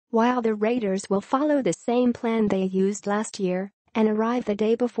while the Raiders will follow the same plan they used last year and arrive the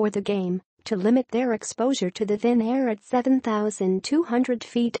day before the game to limit their exposure to the thin air at 7,200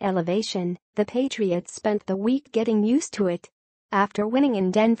 feet elevation. The Patriots spent the week getting used to it. After winning in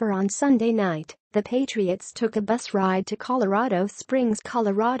Denver on Sunday night, the Patriots took a bus ride to Colorado Springs,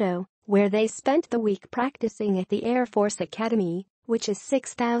 Colorado, where they spent the week practicing at the Air Force Academy, which is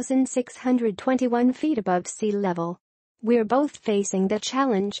 6,621 feet above sea level. "We're both facing the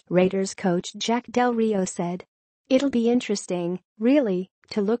challenge," Raiders coach Jack Del Rio said. "It'll be interesting, really,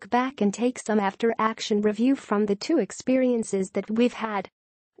 to look back and take some after-action review from the two experiences that we've had."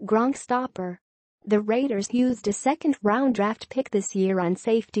 GRONK stopper. The Raiders used a second-round draft pick this year on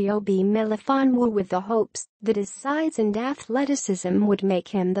safety Obi Melifonwu with the hopes that his size and athleticism would make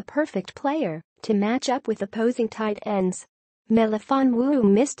him the perfect player to match up with opposing tight ends. Melifonwu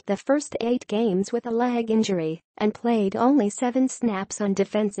missed the first 8 games with a leg injury and played only 7 snaps on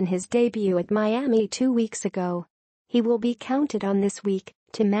defense in his debut at Miami 2 weeks ago. He will be counted on this week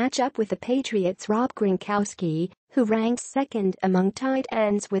to match up with the Patriots' Rob Gronkowski, who ranks second among tight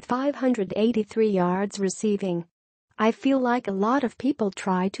ends with 583 yards receiving. "I feel like a lot of people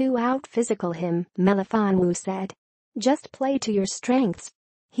try to out-physical him," Melifonwu said. "Just play to your strengths.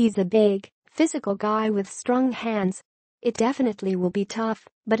 He's a big, physical guy with strong hands. It definitely will be tough,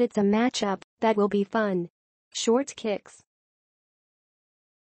 but it's a matchup that will be fun." Short kicks.